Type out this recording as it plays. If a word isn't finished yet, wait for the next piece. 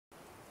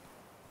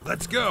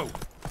Let's go!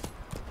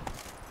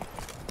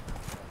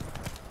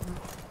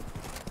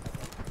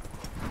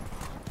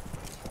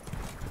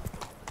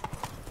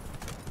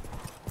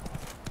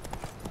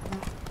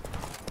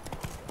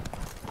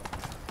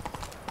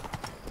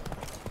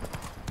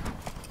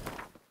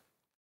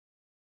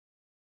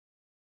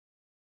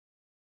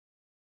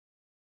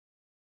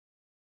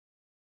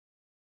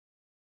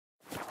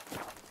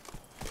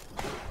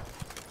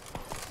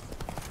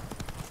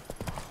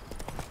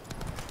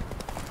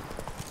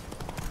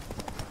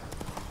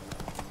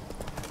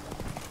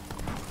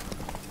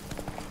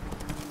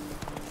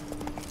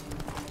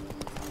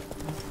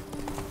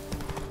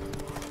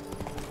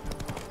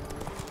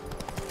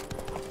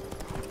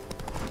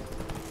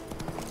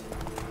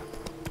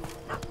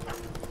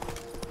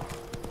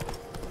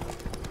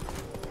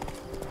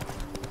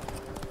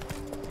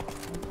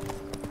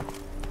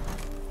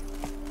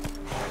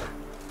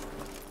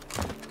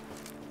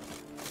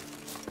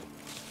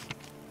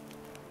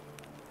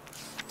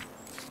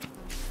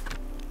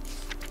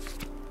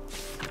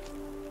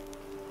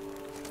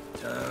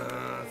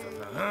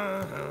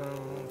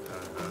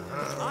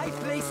 I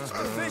placed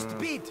the first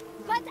bid.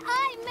 But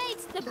I made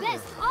the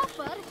best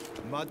offer.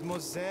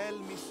 Mademoiselle,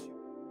 monsieur.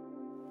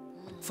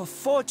 For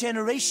 4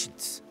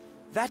 generations.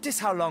 That is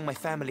how long my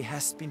family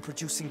has been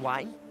producing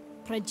wine.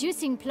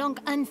 Producing plonk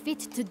unfit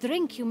to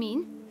drink, you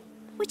mean?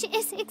 Which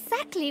is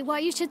exactly why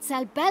you should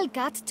sell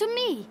Belgaard to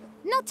me,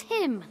 not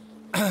him.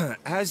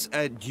 As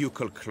a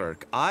ducal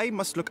clerk, I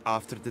must look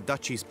after the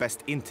duchy's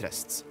best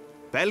interests.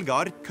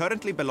 Belgaard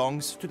currently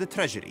belongs to the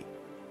treasury.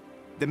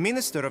 The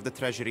Minister of the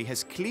Treasury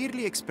has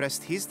clearly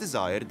expressed his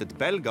desire that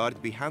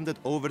Belgaard be handed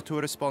over to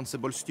a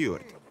responsible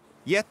steward.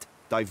 Yet,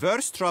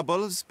 diverse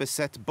troubles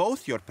beset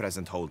both your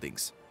present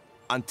holdings.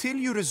 Until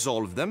you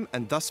resolve them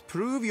and thus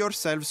prove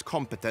yourselves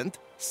competent,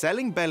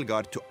 selling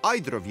Belgaard to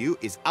either of you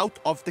is out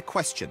of the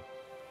question.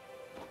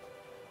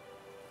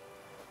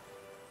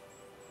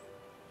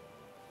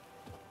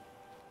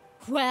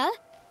 Well,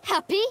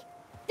 Happy?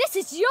 This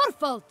is your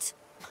fault!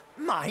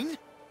 Mine?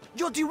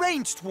 You're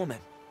deranged, woman.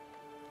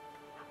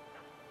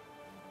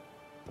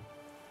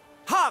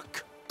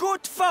 Hark,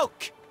 good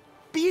folk!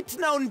 Be it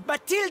known,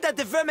 Matilda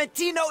de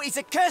Vermentino is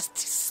a cursed,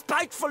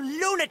 spiteful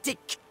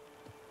lunatic!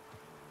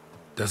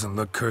 Doesn't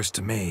look cursed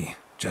to me.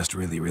 Just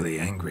really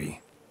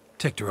angry.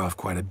 Ticked her off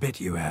quite a bit,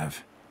 you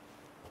have.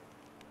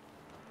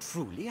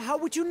 Truly, how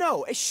would you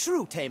know? A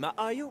shrew tamer,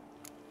 are you?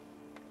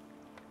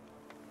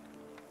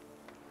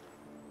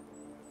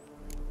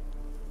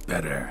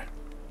 Better.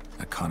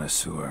 A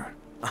connoisseur.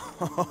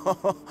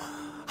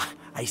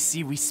 I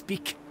see we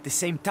speak the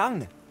same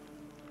tongue.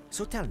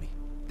 So tell me,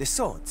 the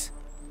swords,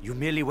 you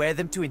merely wear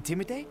them to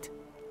intimidate?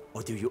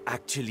 Or do you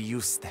actually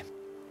use them?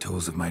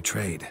 Tools of my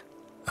trade.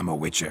 I'm a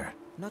witcher.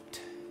 Not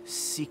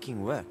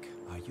seeking work,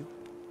 are you?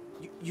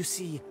 You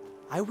see,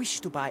 I wish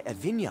to buy a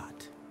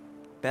vineyard.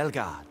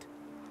 Belgaard.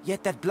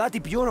 Yet that bloody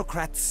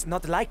bureaucrat's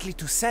not likely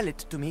to sell it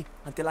to me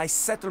until I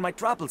settle my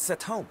troubles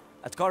at home,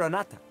 at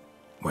Coronata.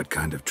 What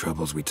kind of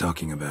troubles we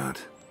talking about?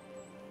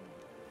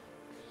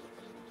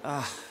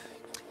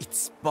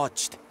 It's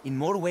botched in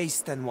more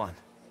ways than one.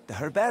 The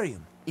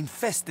herbarium,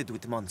 infested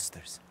with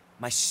monsters.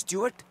 My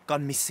steward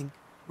gone missing,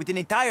 with an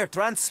entire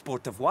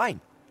transport of wine.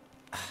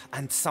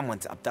 And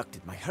someone's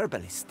abducted my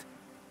herbalist.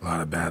 A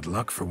lot of bad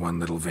luck for one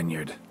little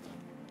vineyard.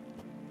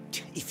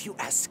 If you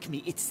ask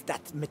me, it's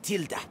that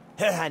Matilda,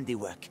 her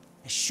handiwork.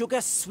 A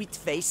sugar-sweet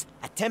face,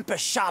 a temper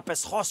sharp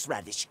as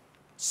horseradish.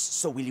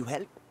 So will you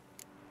help?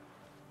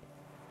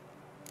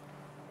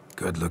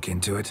 Good look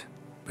into it,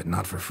 but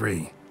not for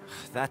free.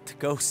 That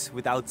goes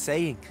without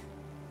saying.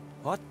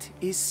 What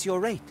is your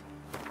rate?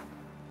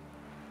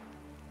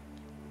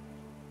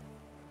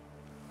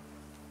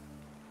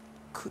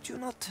 Could you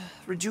not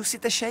reduce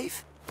it a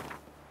shave?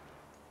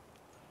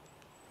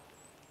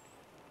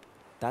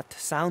 That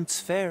sounds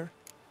fair.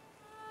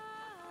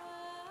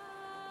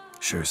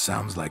 Sure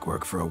sounds like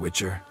work for a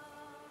witcher.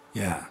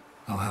 Yeah,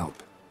 I'll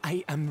help.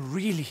 I am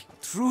really,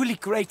 truly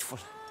grateful.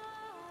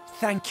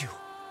 Thank you.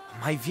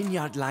 My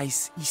vineyard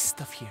lies east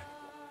of here.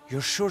 You're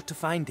sure to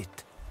find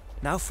it.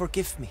 Now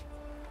forgive me.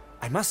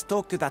 I must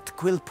talk to that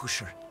quill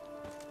pusher.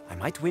 I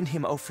might win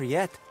him over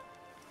yet.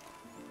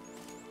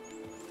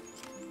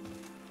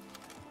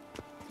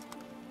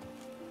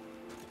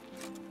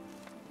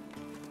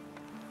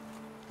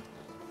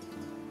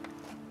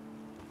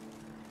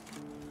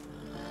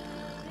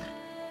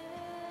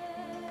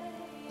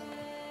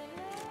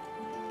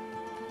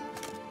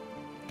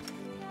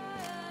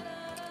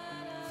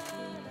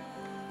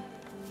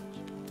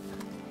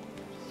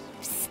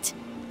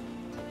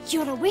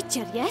 You're a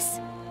witcher,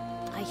 yes?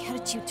 I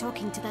heard you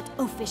talking to that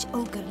oafish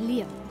ogre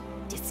Leo.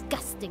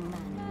 Disgusting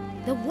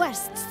man. The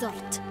worst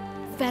sort.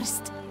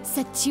 First,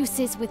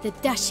 seduces with a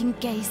dashing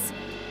gaze,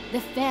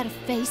 the fair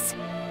face,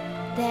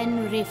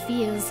 then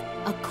reveals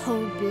a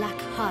coal-black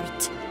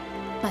heart.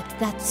 But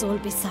that's all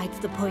besides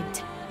the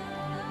point.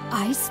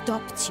 I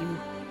stopped you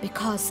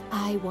because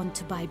I want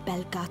to buy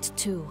Belgaard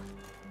too.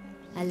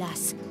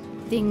 Alas,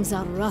 things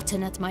are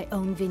rotten at my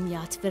own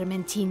vineyard,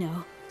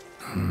 Vermentino.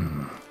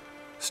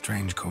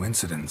 Strange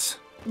coincidence.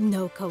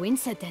 No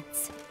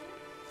coincidence.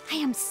 I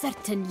am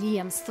certain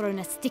Liam's thrown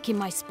a stick in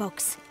my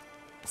spokes.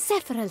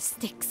 Several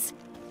sticks.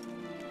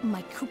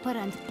 My cooper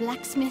and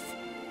blacksmith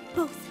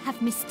both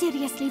have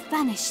mysteriously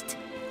vanished.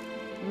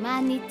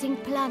 Man-eating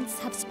plants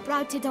have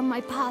sprouted on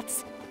my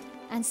paths,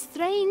 and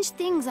strange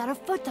things are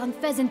afoot on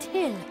Pheasant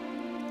Hill.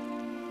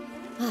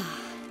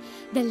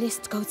 The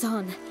list goes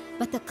on,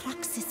 but the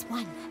crux is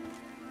one.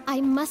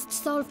 I must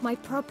solve my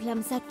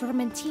problems at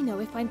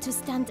Vermentino if I'm to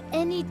stand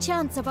any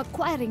chance of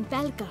acquiring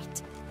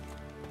Belgaard.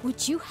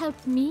 Would you help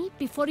me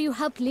before you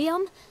help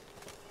Liam?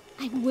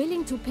 I'm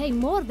willing to pay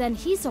more than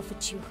he's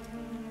offered you.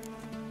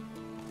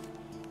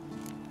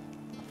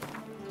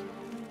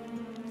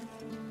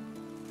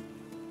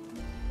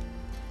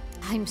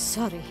 I'm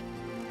sorry.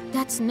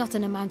 That's not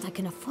an amount I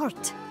can afford.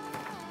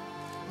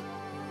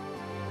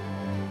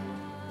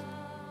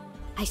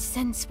 I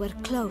sense we're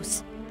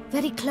close.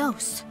 Very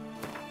close.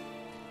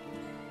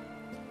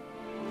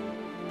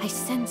 I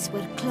sense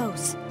we're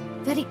close.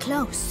 Very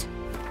close.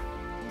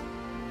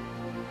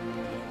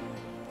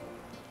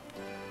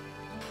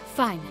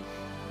 Fine.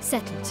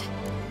 Settled.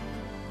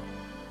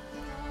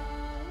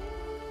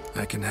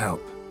 I can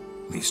help.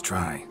 At least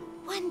try.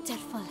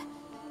 Wonderful.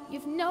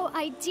 You've no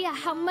idea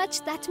how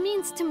much that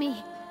means to me.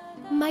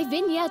 My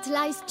vineyard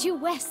lies due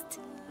west.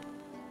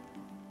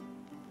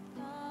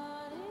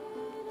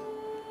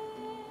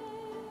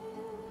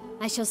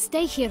 I shall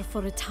stay here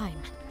for a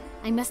time.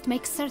 I must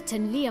make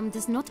certain Liam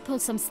does not pull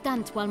some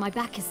stunt while my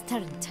back is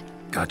turned.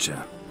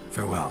 Gotcha.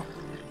 Farewell.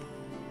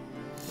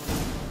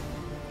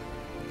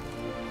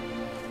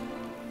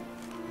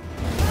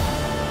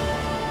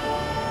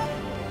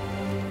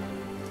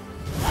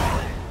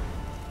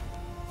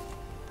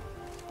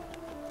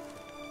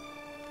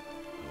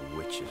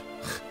 Witches.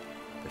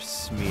 They're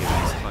smearing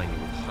his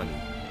hiney with honey.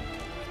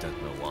 I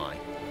don't know why.